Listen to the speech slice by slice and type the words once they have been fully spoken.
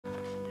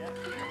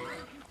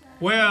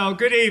Well,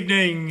 good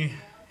evening.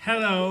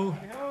 Hello.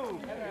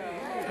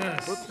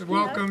 Yes.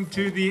 Welcome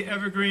to the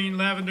Evergreen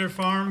Lavender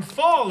Farm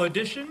Fall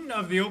Edition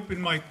of the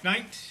Open Mic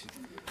Night.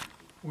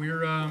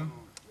 We're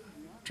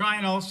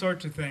trying all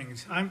sorts of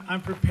things.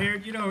 I'm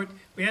prepared. You know,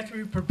 we have to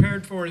be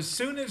prepared for as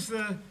soon as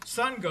the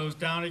sun goes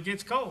down, it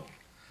gets cold.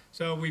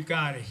 So we've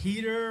got a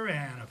heater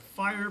and a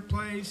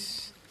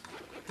fireplace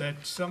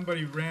that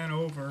somebody ran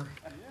over.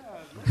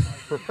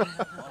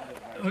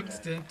 Looks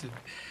dented.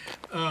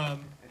 But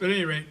at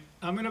any rate,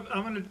 I'm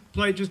gonna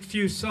play just a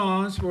few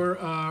songs.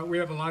 We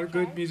have a lot of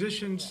good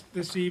musicians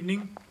this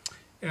evening,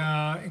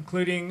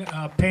 including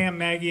Pam,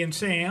 Maggie, and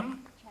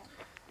Sam.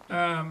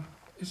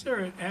 Is there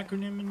an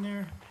acronym in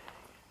there?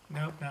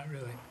 Nope, not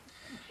really.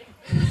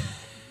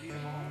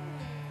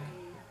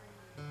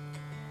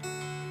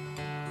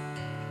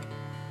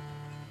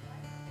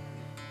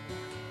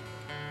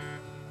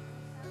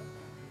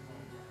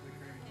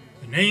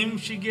 The name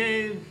she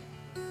gave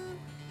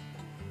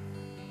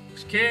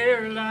was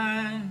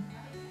Caroline,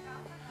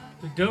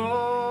 the daughter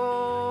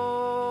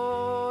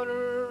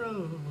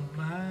of a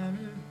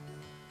miner.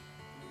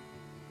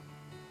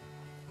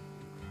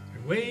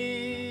 Her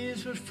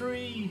ways were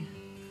free,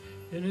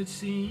 and it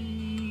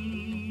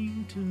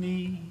seemed to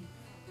me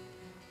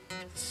the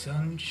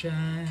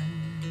sunshine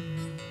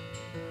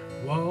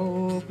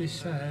walked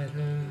beside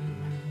her.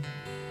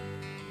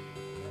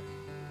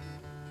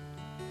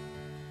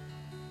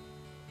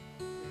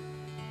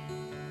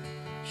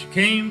 She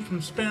came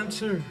from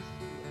Spencer,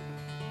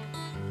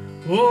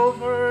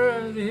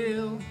 over the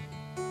hill.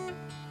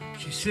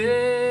 She said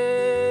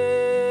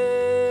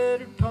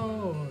her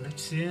pa had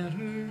sent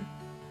her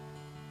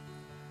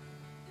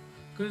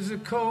 'cause the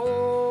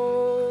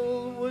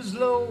cold was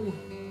low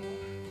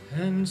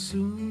and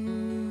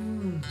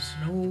soon the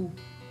snow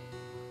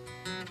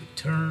would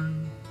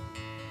turn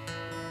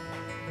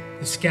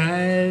the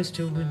skies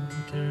to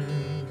winter.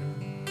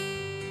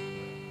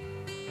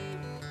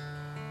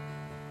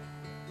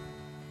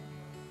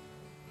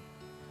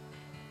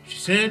 She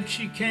said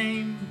she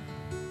came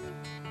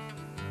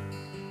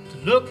to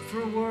look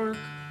for work.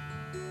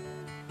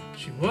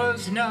 She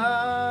was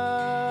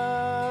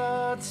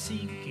not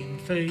seeking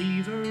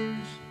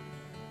favors,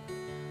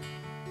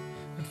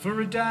 and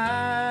for a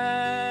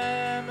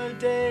dime a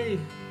day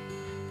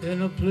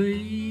and a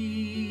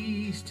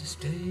place to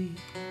stay,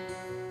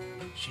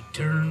 she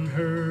turned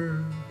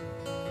her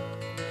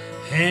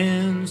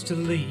hands to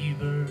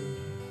labor.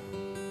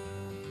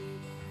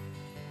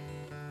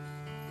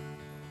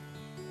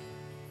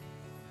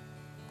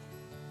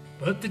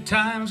 But the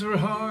times were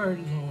hard,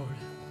 Lord,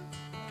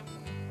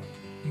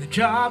 and the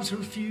jobs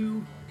were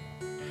few,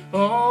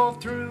 all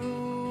through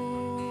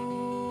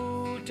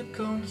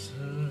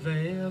Tecumseh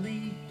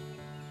Valley.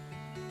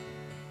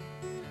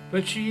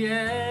 But she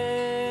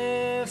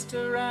asked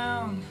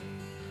around,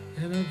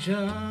 and a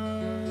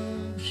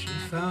job she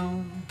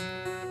found,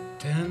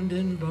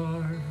 tending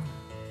bar,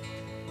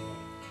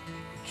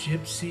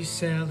 Gypsy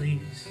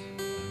Sally's.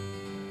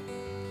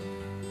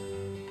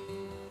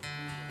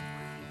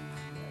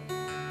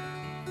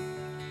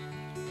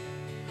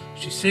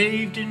 She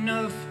saved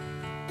enough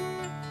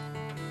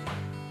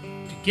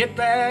to get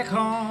back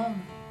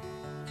home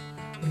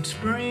when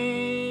spring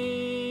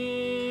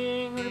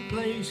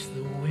replaced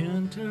the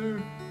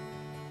winter.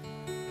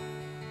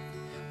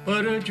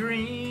 But her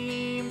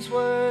dreams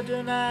were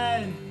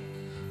denied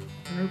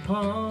when her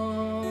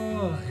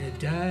pa had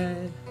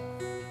died.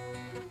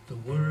 The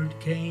word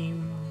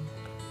came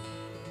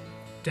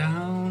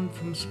down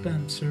from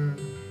Spencer.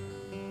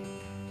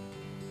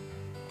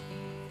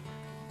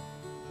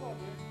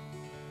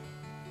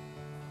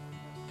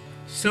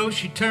 So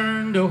she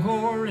turned to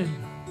whoring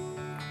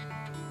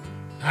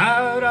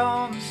out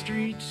on the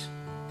streets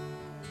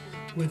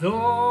with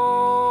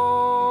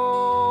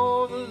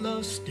all the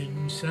lust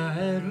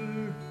inside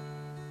her.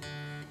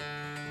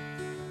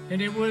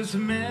 And it was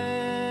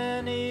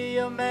many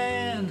a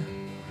man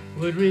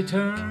would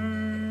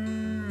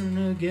return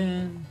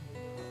again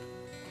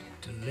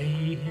to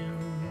lay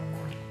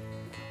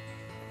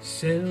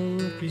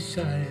himself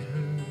beside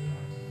her.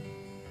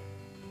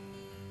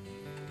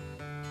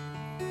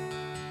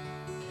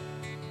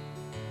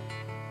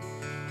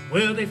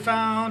 Well, they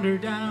found her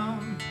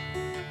down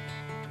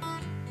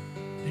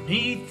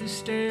beneath the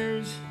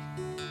stairs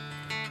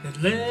that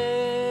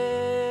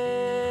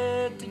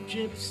led to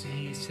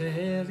Gypsy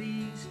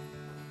Sally's.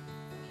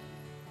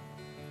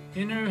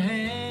 In her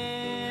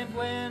hand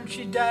when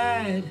she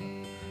died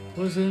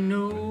was a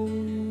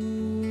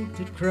note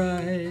that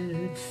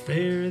cried,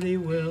 "Fare thee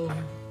well,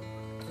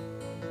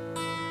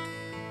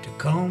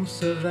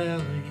 Tecumseh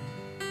Valley."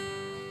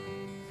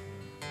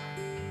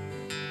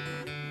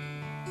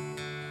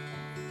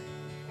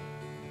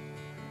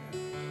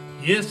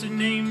 Yes, the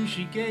name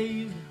she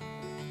gave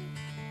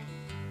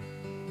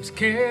was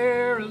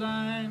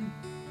Caroline,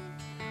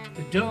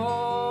 the daughter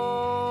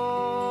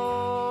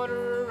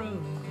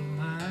of a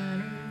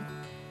miner.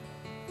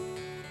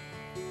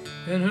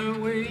 And her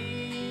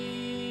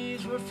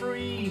ways were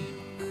free,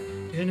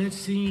 and it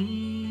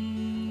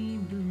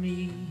seemed to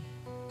me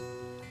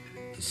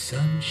the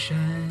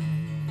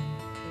sunshine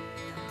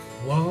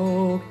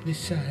walked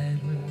beside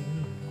her.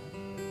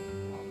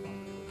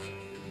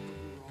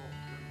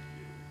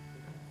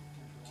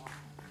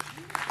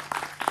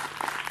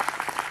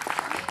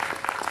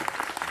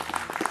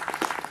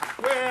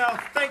 Well,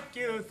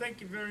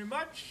 thank you very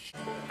much.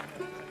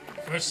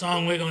 First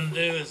song we're going to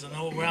do is an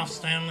old Ralph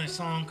Stanley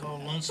song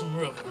called Lonesome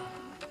River.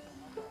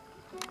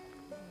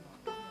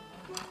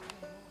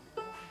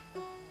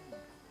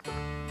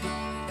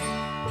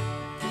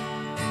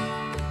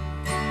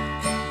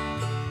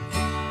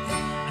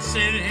 I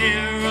sit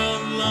here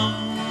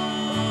alone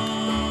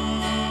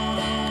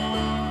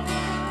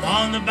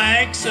on the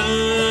banks of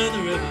the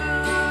river.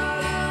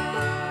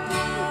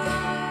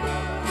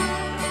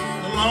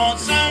 The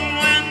lonesome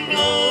wind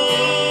blows.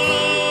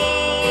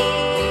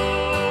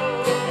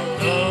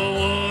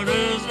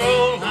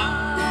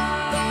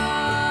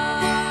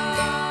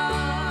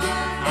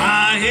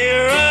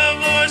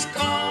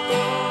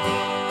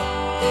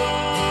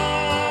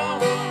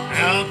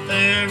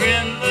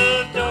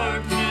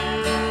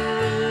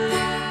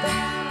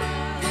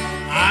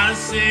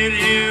 Sit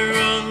here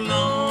alone,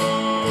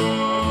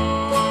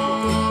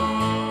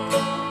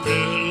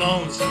 too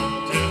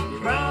lonesome to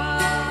cry.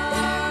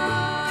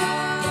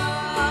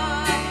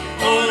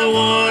 Oh, the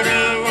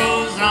water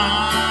rolls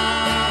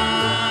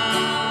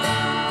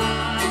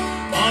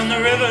on the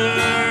river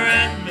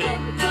at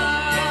midnight.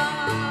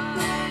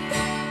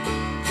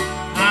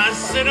 I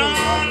sit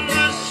on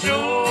the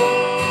shore,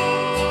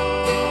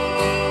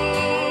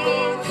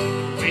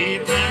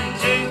 weeping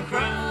to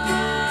cry.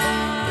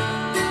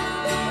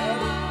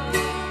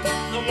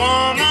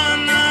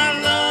 Woman I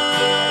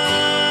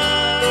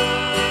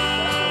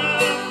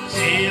love,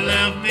 she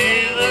left me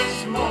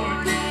this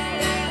morning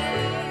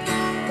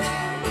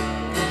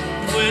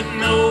with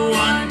no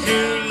one to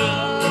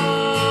love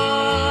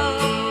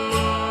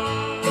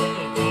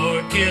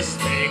or kiss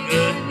me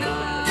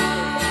goodnight.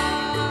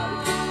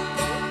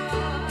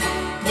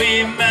 We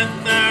met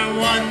there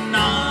one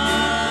night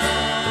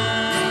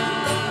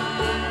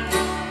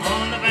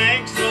on the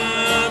banks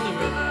of the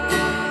river.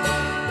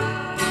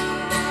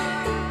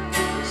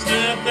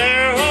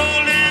 They're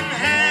holding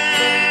hands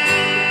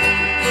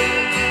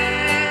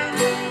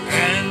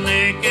and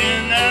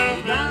making their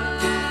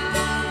vows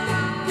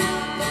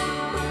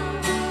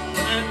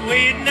that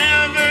we'd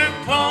never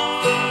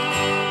part,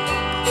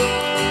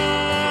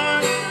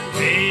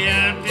 be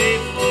happy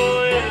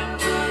forever.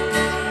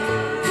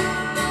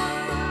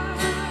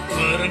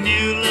 But a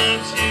new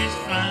love she's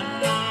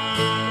found,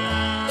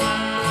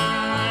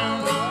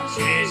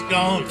 she's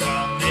gone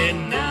from me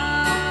now.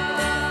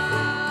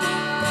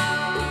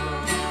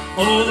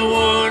 Oh, the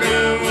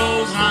water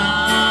rolls high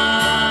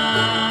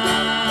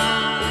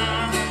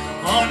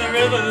on the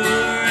river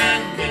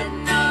at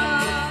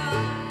midnight.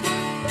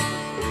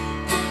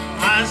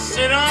 I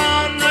sit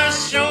on the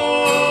shore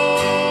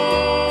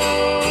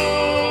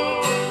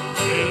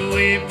to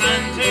weep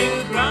and to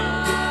cry.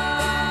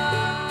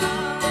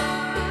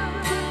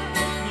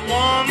 The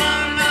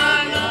woman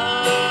I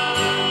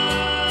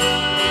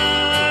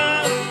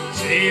love,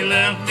 she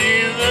left me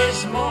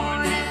this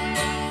morning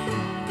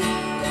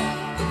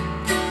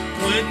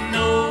with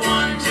no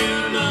one to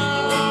love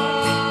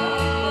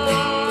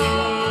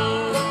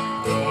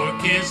or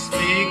kiss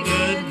me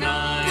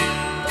goodnight.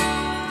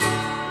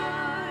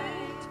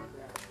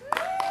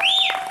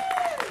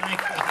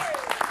 Thank you.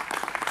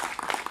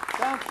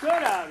 Sounds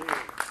good out here.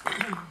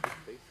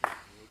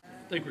 I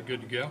think we're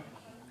good to go.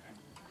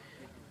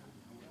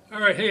 All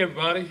right, hey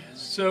everybody.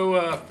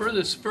 So for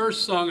this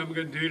first song I'm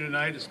going to do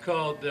tonight, it's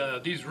called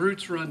These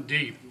Roots Run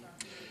Deep.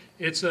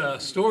 It's a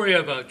story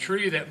of a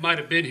tree that might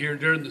have been here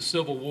during the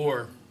Civil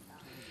War.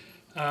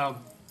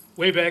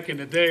 Way back in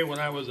the day when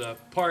I was a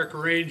park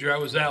ranger, I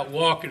was out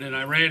walking and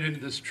I ran into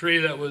this tree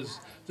that was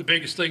the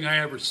biggest thing I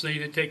ever seen.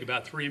 It'd take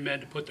about 3 men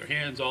to put their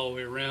hands all the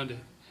way around it.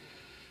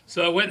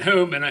 So I went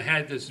home and I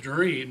had this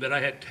dream that I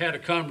had had a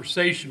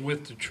conversation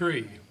with the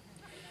tree.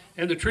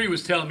 And the tree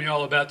was telling me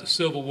all about the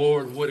Civil War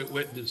and what it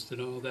witnessed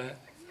and all that.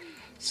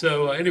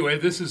 So anyway,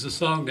 this is a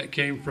song that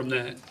came from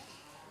that.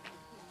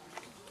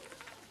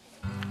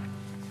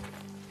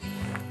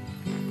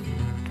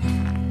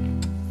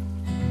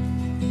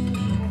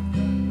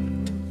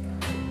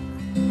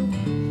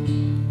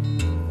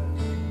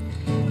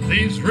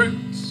 These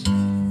roots,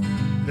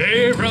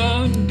 they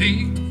run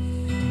deep,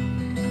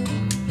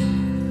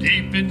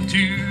 deep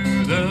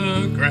into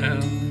the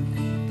ground.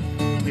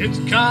 It's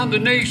a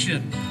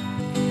combination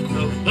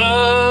of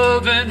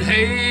love and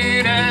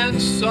hate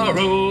and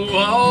sorrow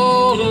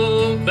all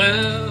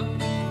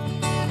abound.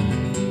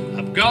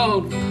 I've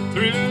gone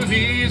through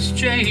these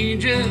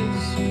changes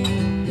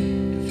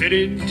to fit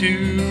into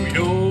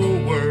your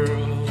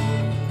world.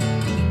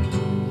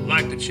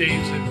 Like the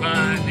chains that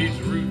bind, these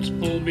roots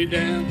pull me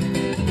down.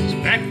 It's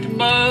back to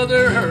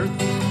Mother Earth,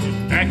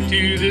 back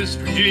to this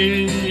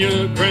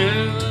Virginia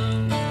ground.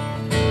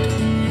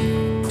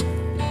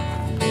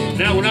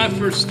 Now when I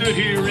first stood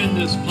here in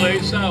this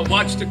place, I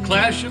watched a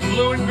clash of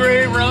blue and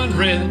gray run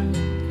red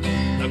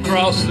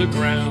across the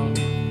ground.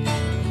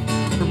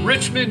 From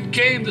Richmond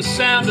came the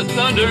sound of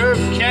thunder,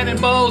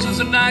 cannonballs as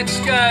the night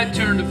sky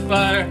turned to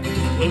fire.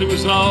 Well, it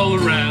was all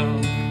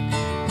around.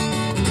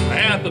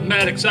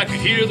 Appomattox, I could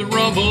hear the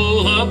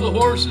rumble of the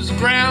horses. The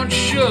ground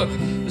shook,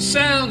 the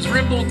sounds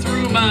rippled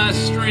through my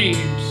streams.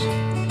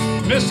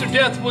 Mr.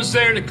 Death was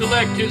there to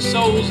collect his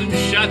souls, and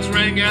shots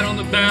rang out on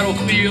the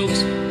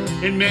battlefields,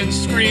 and men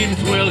screamed,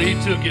 well, he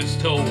took his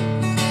toll.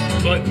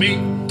 But me,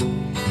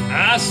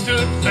 I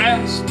stood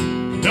fast,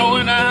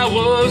 knowing I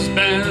was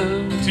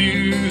bound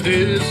to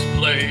this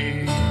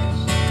place.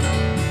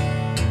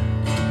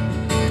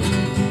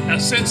 Now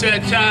since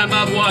that time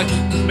I've watched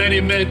many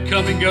men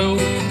come and go,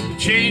 the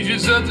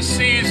changes of the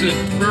season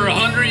for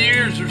 100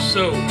 years or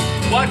so.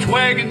 Watch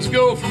wagons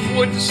go from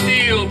wood to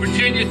steel,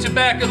 Virginia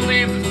tobacco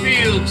leave the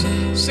fields,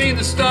 seen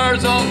the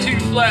stars on two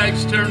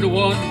flags turn to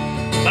one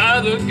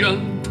by the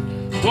gun.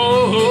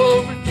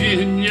 Oh,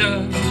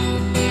 Virginia,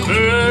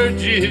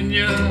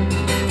 Virginia,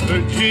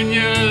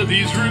 Virginia,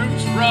 these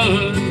roots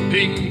run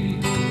deep.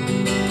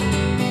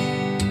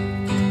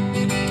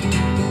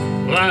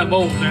 Well, I'm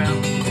old now,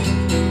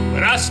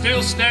 but I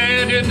still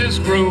stand in this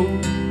grove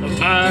of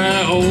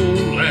my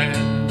own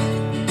land.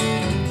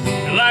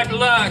 And like a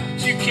lock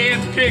that you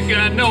can't pick,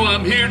 I know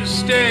I'm here to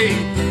stay.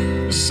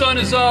 The sun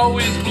is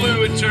always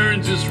blue, it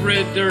turns this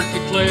red dirt to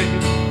clay.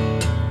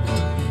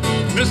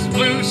 This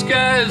blue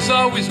sky has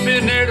always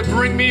been there to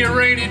bring me a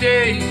rainy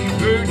day.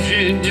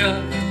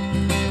 Virginia,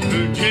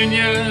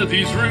 Virginia,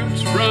 these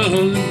roots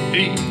run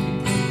deep.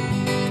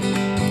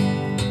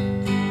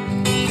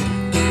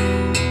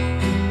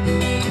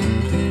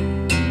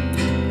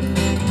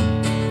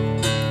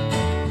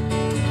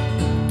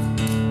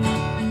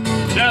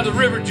 Now the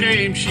River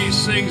James, she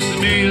sings to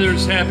me,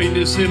 there's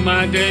happiness in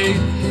my day.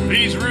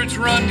 These roots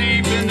run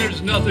deep and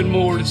there's nothing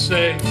more to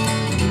say.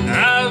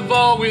 I've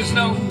always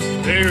known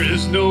there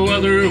is no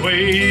other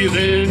way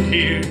than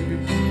here,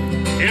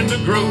 in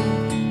the grove,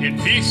 in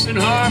peace and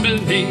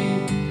harmony.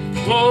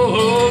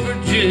 Whoa,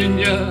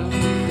 Virginia,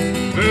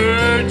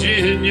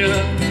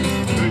 Virginia,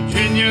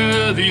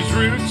 Virginia, these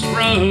roots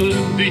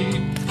run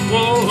deep.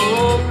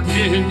 Whoa,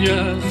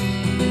 Virginia,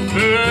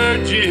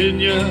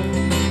 Virginia,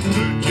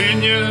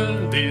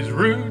 Virginia, these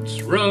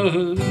roots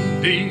run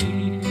deep.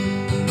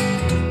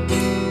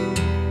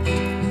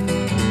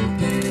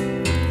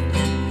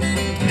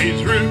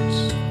 These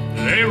roots,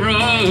 they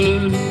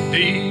run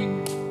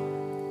deep.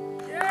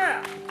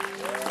 Yeah.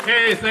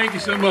 Hey, thank you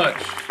so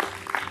much.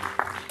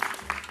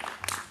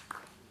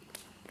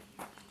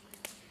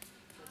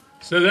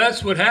 So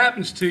that's what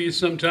happens to you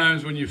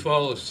sometimes when you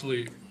fall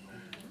asleep.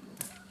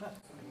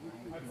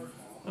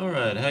 All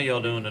right, how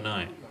y'all doing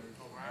tonight?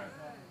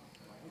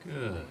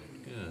 Good,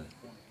 good.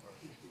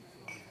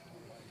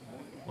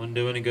 Wouldn't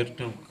do any good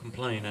to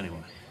complain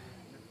anyway.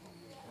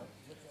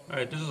 All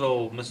right, this is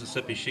old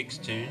Mississippi Sheik's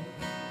tune.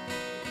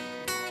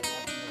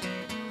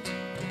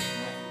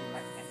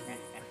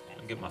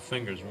 I'll get my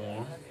fingers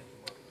warm.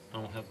 I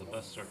don't have the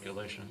best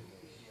circulation.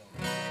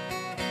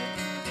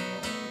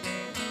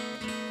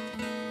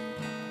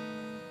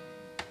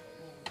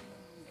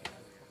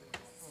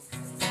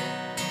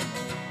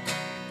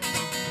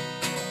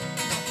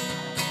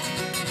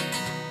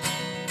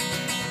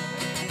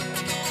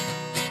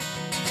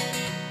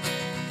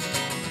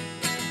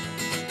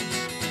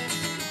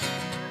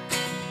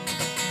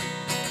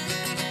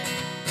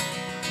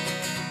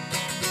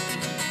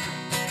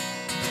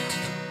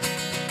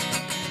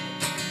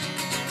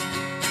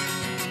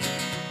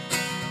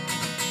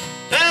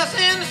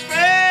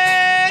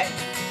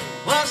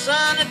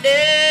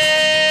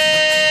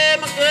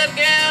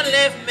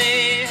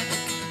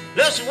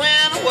 She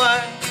went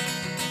away.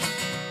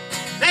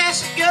 There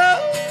she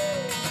goes.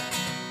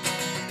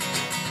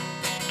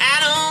 I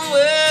don't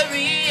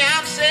worry,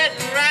 I'm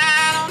sitting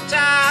right on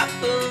top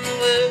of the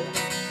world.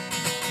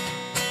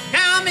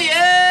 Call me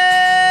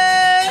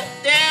up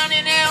down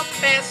in El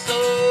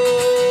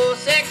Paso.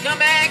 Said come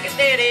back and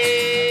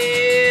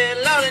daddy,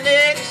 Lord and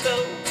daddy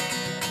so.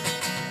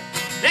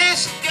 There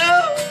she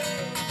goes.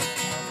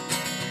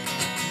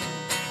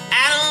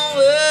 I don't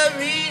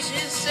worry,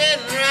 she's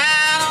sitting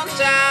right on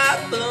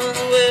top of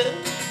the world.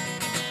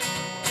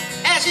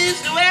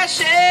 Ashes to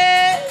ashes,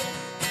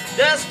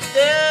 dust to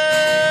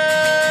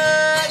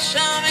dust.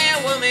 Show me a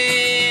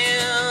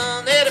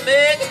woman that'll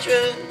make a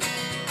trust.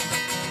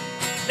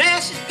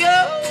 There she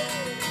goes.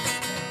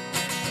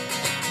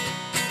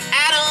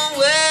 I don't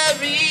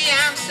worry,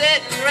 I'm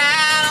sitting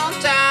right on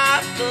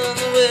top of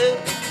the world.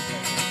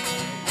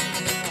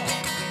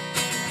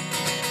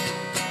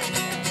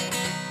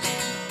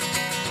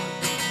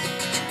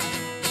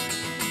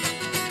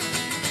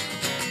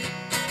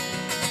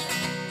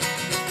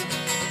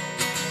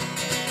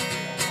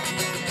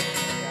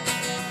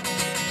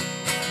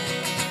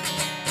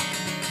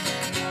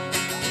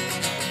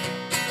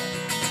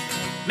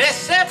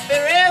 Mississippi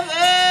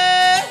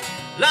River,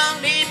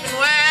 long, deep, and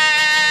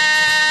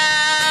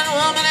wide.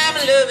 Woman I'm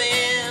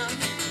loving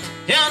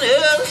on the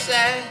other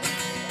side.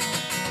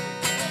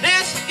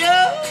 There she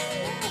goes.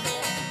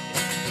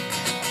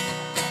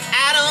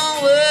 I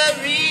don't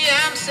worry,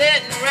 I'm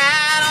sitting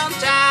right on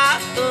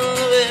top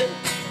of it.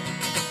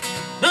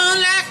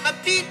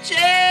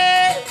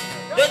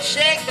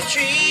 shake the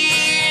tree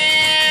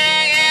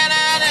and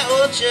out the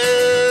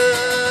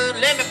orchard.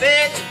 Let me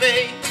pet you,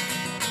 babe.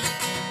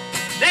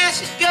 There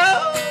she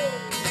goes.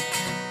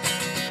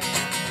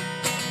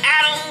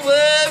 I don't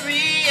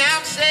worry,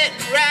 I'm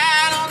sitting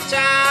right on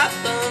top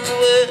of the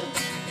world.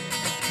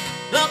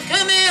 Don't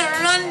come here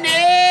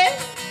running,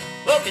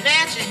 poking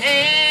at your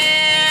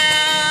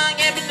hand.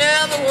 Give me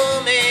another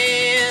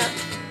woman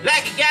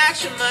like you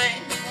got your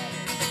man.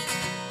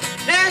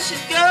 There she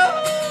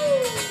goes.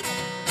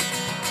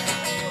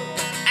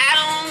 I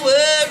don't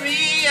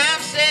worry,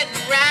 I'm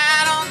sitting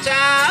right on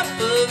top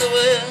of the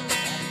world.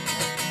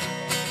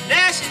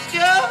 There she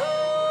goes.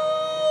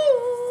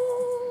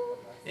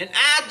 And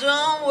I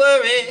don't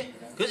worry,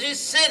 'cause she's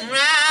sitting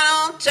right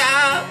on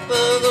top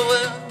of the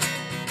world.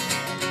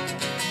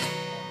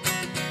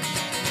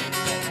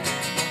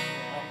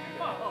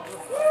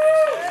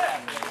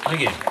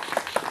 Thank you.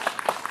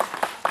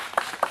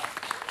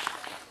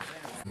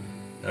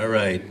 All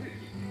right.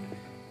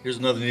 Here's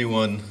another new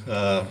one.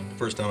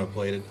 First time I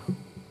played it.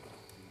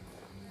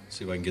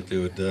 See if I can get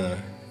through it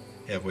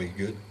halfway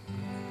good.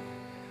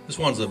 This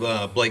one's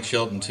a Blake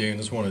Shelton tune.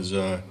 This one is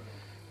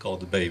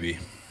called The Baby.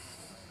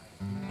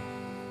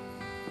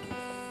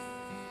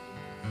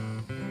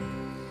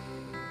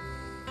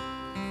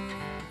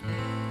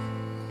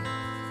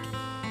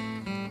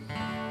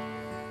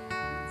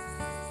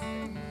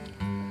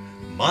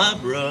 My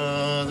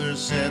brother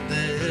said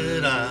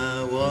that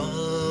I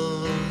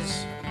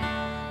was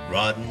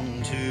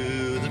rotten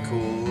to the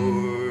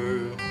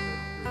core.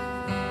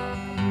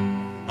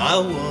 I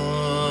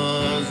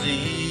was the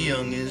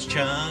youngest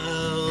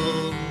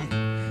child,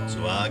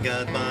 so I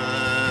got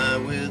by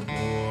with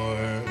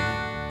more.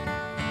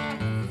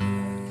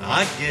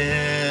 I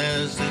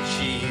guess that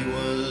she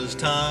was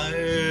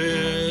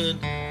tired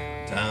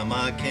time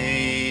I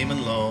came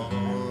along.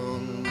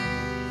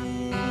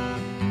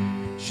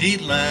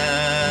 She'd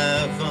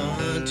laugh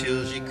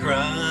until she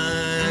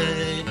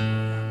cried.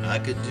 I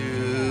could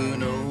do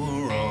no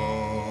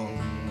wrong.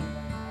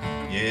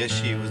 Yeah,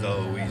 she would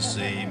always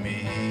save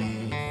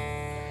me,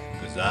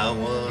 'cause I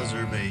was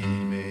her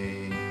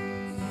baby.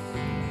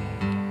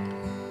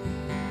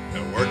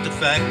 I worked a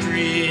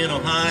factory in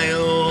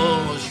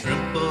Ohio, a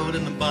shrimp boat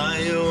in the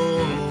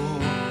bayou,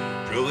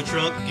 drove a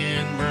truck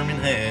in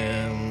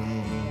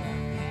Birmingham,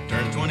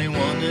 turned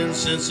 21 in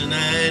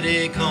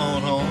Cincinnati,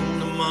 called home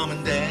to mom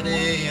and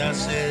daddy. I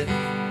said,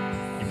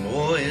 your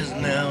boy is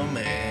now a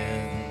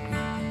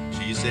man.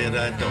 She said,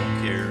 I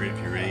don't care if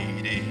you're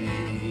 80,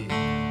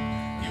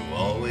 you'll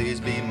always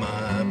be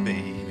my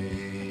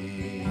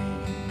baby.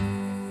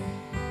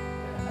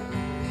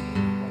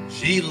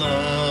 She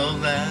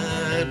loved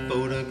that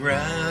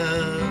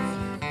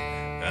photograph,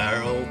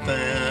 our old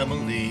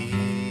family.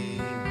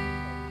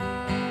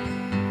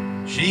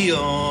 She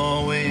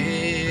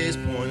always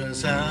pointed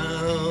us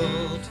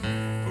out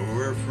for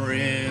her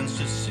friends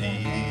to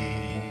see.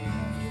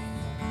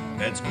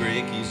 That's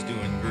Greg, he's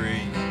doing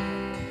great,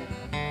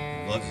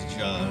 loves his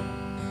job.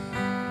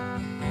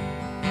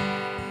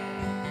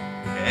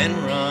 And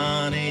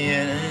Ronnie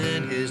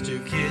and his 2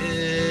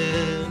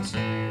 kids,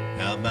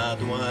 how about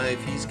the wife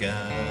he's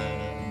got?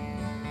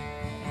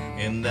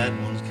 And that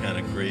one's kind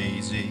of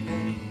crazy,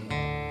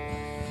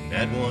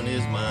 that one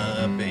is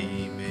my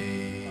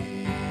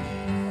baby.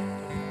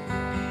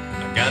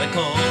 I got a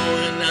call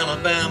in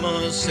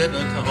Alabama, said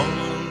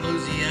Oklahoma,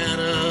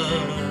 Louisiana,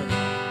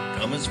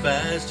 come as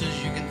fast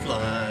as you can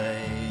fly,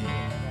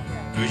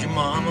 'cause your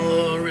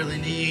mama really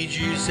needs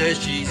you, says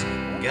she's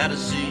gotta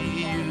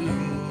see you.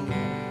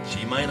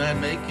 She might not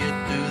make it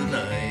through the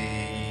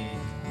night.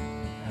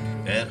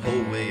 That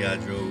whole way I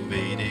drove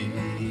 80,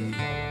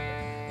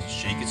 so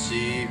she could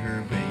see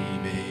her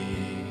baby.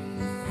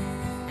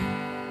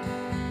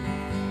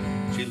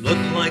 She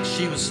looked like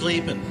she was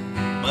sleeping,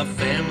 my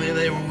family,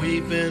 they were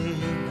weeping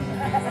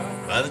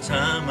by the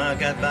time I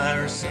got by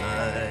her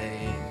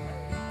side.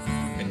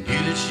 And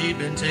knew that she'd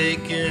been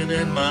taken,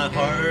 and my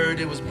heart,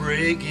 it was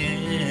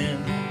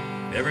breaking.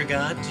 Never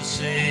got to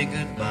say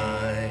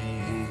goodbye.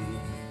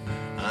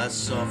 I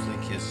softly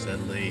kissed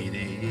that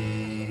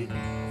lady,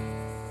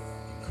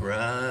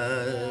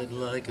 cried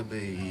like a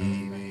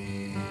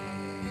baby.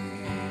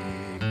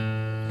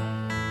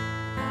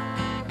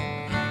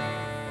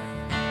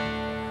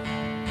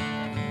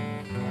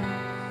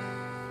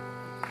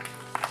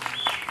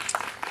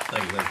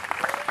 Thank you.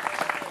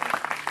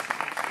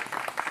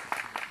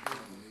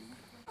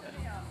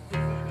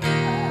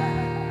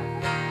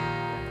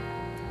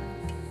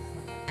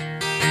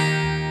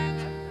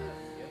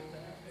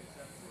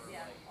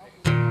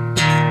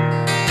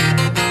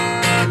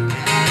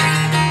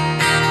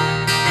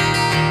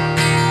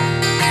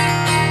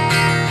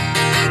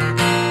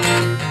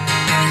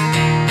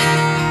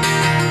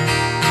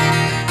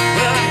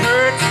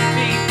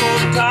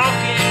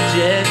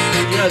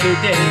 Other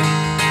day,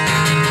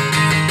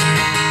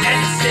 and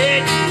he said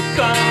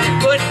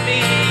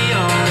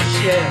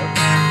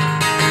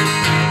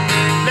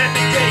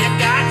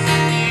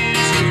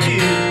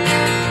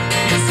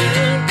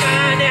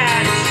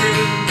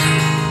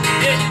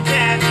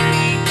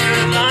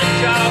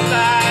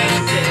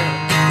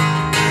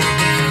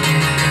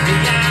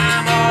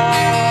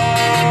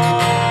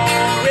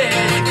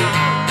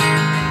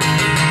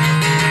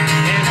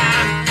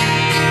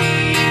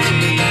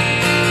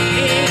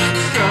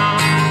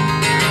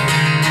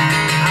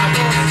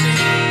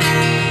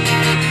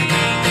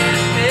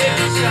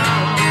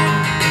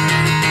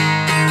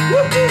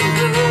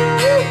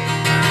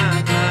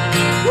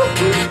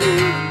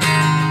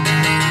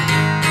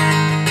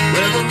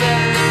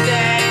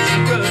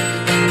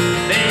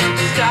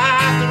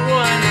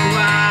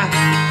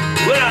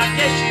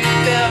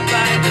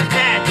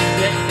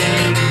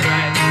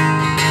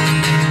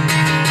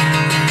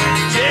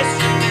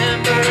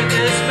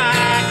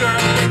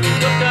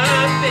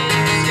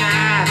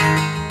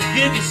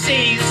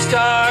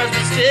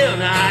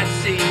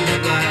seed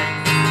of life.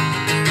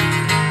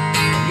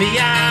 Me,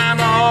 I'm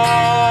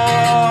already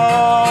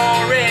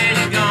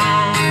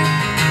gone,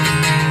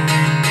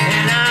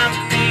 and I'm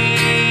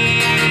feeling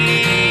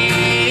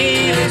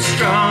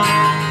strong.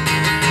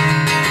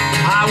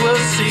 I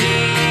will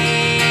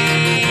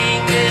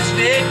sing this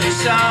victory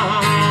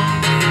song.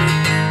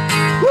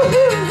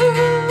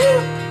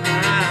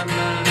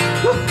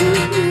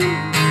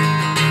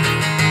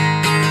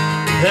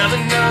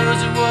 Heaven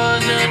knows it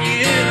wasn't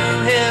you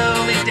who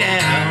held me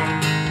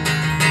down.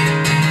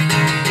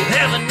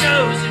 Heaven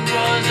knows it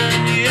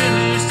wasn't you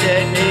who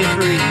set me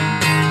free.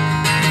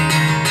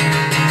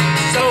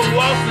 So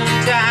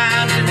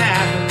oftentimes it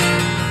happens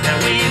that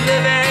we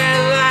live our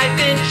life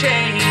in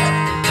chains,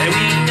 that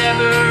we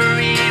never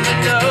even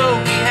know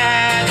we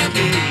had the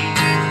key.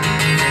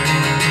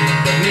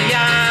 But me,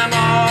 I'm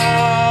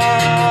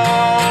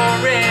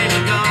already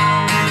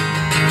gone,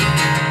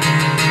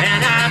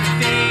 and I'm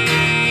feeling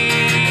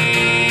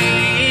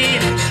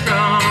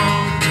strong.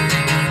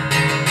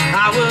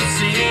 I will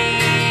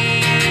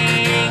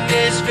sing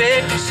this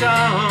victory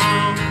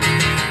song,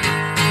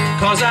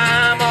 'cause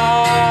I'm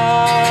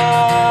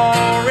already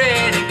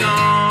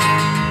gone.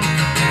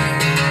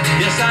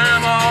 Yes,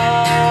 I'm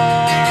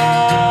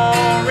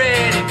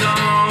already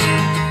gone.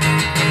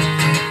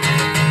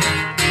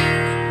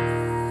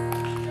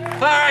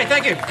 All right,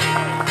 thank you.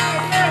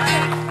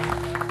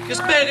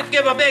 Just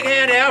give a big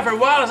hand to Alfred.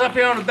 Wallace up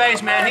here on the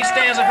bass, man. He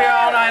stands up here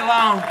all night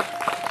long.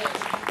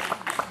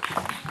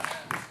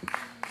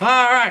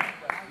 All right.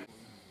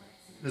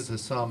 This is a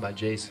song by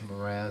Jason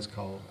Mraz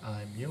called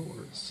I'm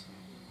Yours.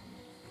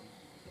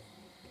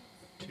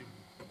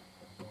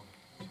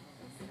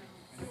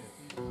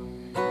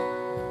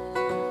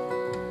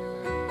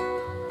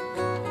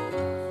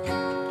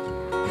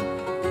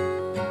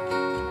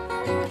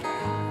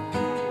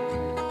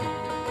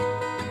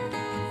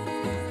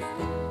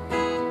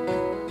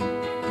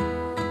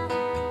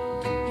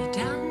 You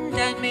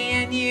done me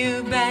and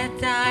you,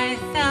 but I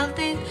felt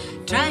it.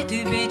 Tried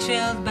to be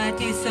chilled, but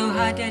you're so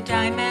hot that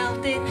I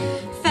melted.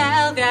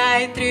 Fell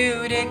right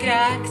through the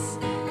cracks.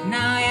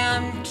 Now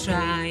I'm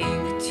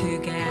trying to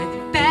get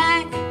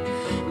back.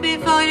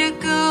 Before the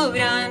cool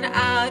run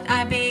out,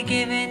 I'll be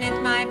giving it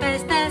my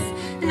bestest.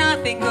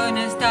 Nothing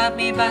gonna stop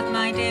me but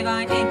my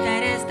divine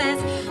interest.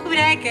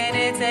 Breaking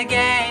it's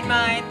again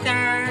my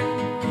turn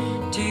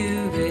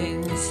to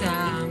win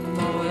some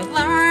or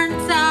learn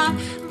some,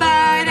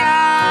 but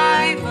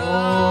I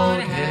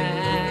won't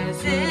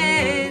hesitate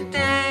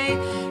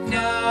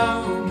no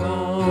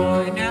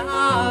more, no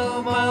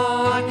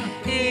more.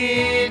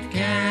 It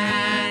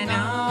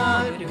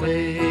cannot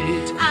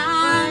wait.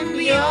 I'm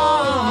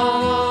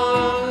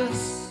yours.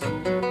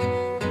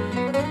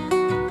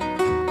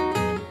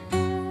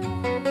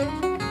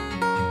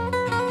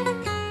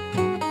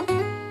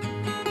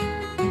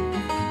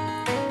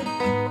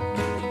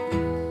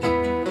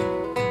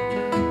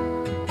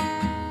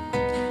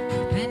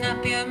 Open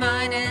up your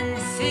mind and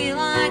see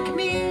like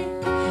me.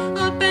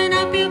 Open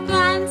up your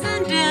plans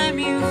and damn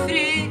you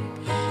free.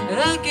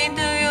 Look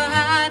into your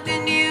heart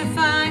and you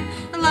find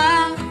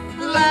love,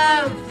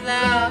 love,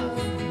 love,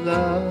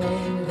 love.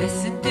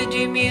 Listen to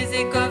the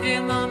music of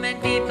your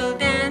moment, people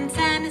dance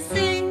and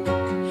sing.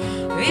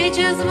 We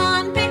just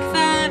one big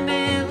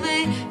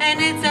family, and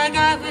it's a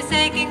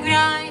God-forsaken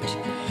right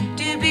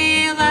to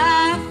be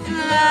loved,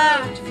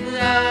 loved,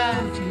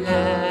 loved,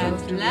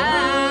 loved,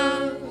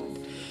 loved.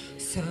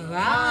 So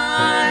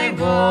I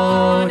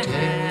won't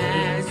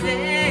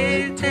hesitate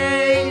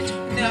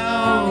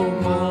no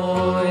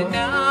more,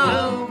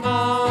 no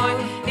more.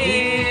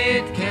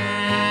 It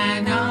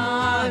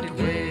cannot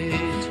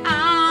wait.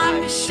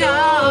 I'm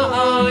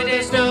sure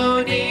there's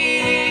no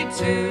need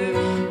to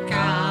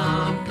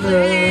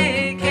complicate.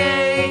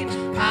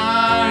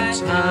 Our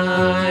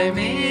time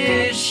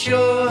is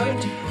short.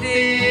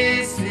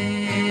 This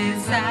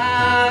is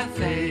our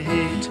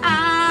fate.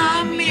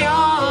 I'm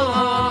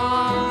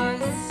yours.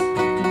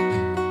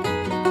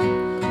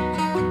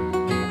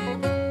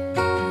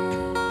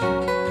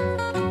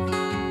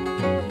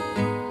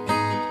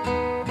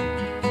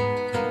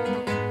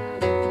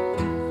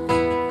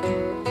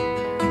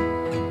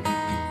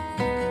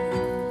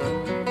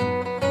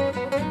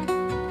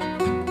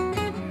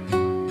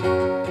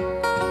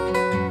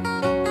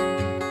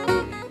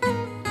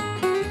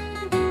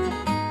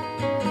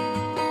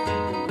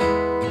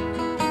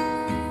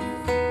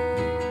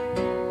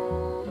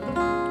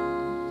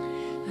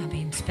 I've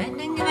been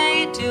spending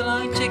way too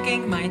long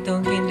checking my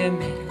tongue in the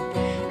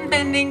middle,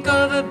 bending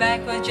over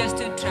backwards just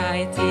to try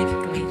it, see it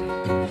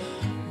glitter.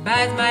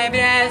 But my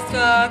breath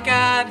woke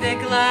up the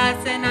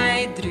glass and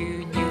I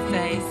drew new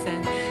face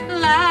and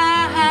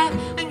laugh.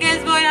 And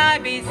guess what I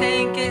be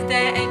saying? 'Cause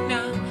there ain't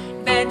no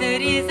better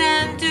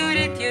reason to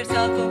rid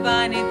yourself of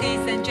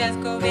vanities and just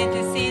go with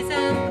the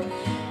season.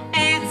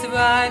 It's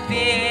what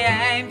we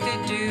aim to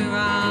do.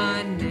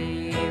 Our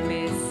name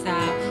is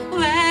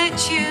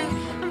virtue,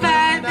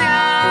 but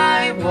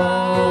I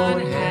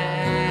won't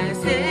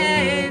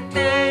hesitate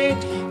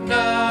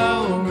no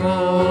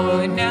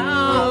more,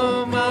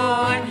 no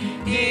more.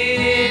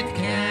 It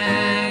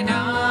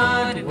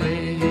cannot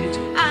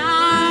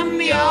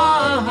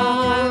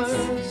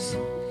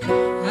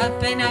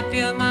up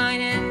your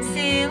mind and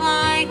see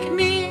like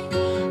me.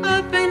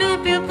 Open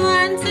up your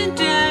plans and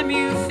damn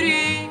you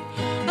free.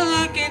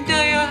 Look into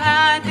your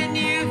heart and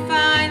you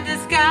find the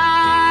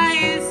sky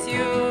is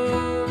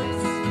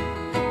yours.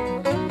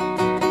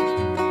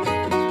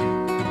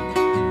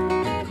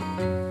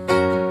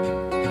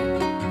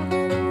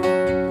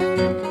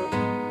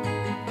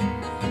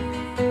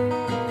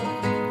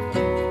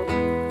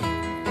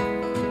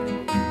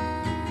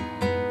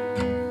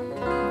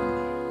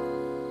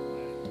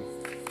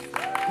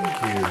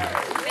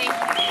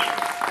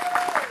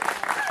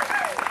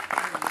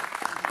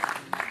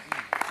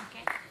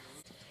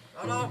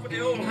 Start off with the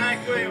old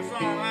Hank Williams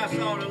song, I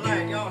Saw the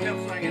Light. Y'all help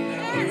sing it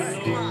now.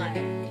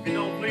 If you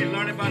don't, please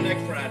learn it by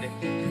next Friday.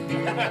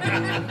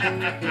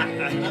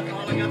 That's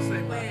all I got to say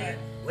about that.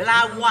 Well,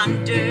 I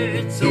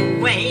wandered so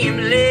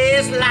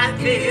aimless,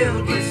 life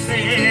filled with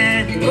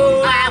sin.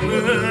 Oh, I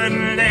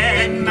wouldn't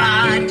let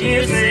my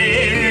dear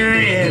Savior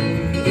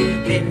in.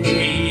 Then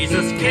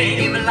Jesus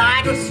came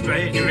like a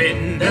stranger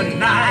in the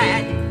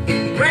night.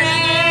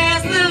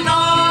 Praise the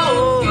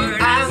Lord,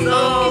 I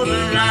saw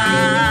the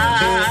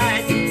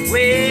light.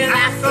 Well,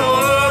 I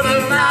saw the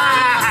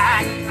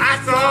light,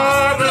 I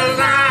saw the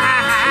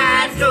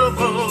light. No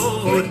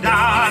more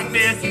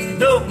darkness,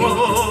 no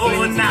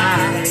more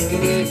night.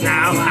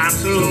 Now I'm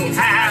so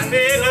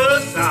happy, no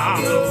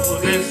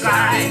sorrows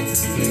inside.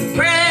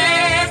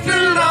 Praise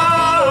the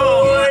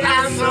Lord,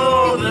 I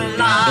saw the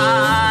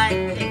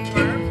light.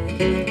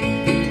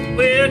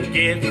 Well,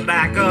 it's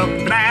like a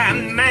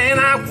blind man,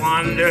 I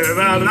wander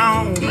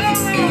alone.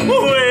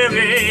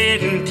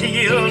 Worried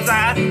until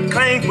I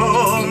claim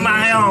for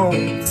my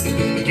own.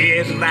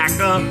 Just like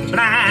a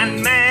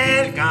blind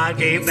man, God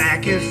gave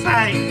back his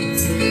sight.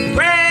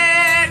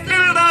 Praise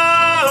the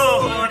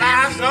Lord,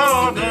 I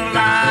saw the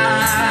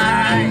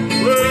light.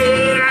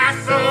 Well, I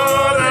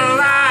saw the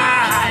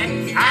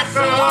light, I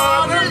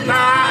saw the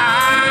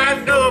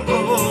light. No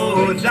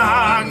more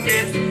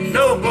darkness,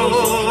 no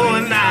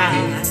more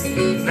night.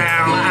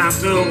 Now I'm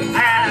so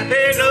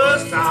happy, no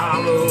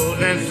sorrows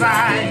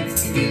inside.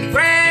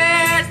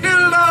 Praise the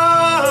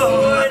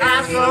Lord,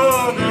 I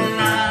saw the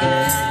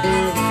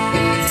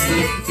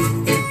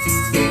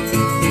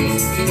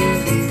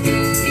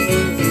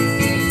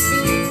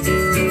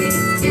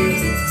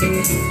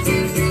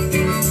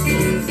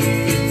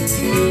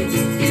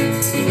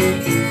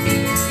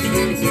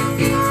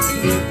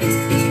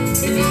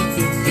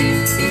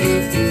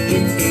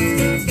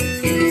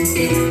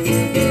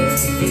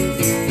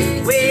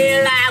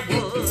Well, I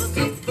was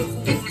a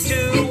fool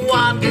to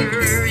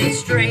wander and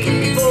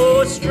stray.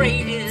 For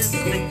straight is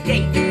the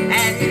gate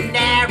and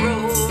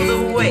narrow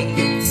the way.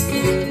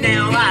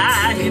 Now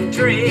I have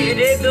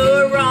traded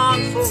the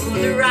wrong for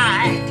the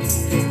right.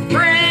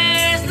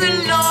 Praise the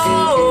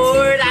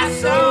Lord, I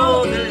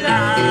saw the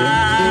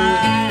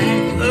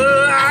light.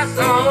 Oh, I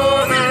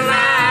saw the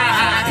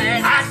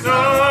light, I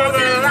saw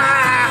the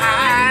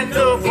light.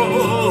 No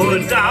more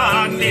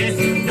darkness,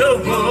 no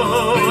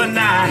more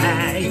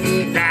night.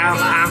 Now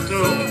I'm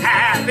so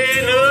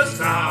happy, no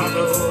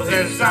sorrows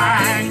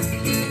inside.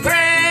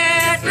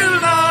 Praise the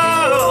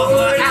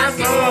Lord, I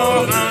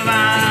saw the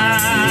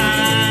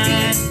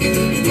light.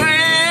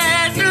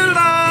 Praise the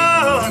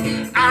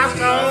Lord, I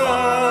saw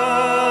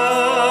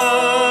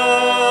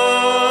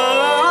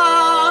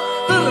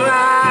the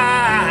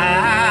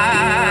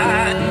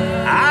light.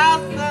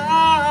 I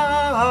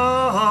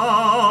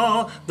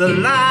saw the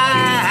light.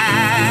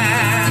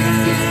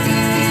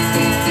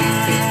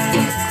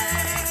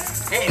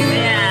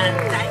 Amen.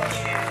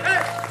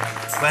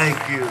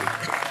 Thank you.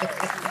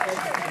 Thank you.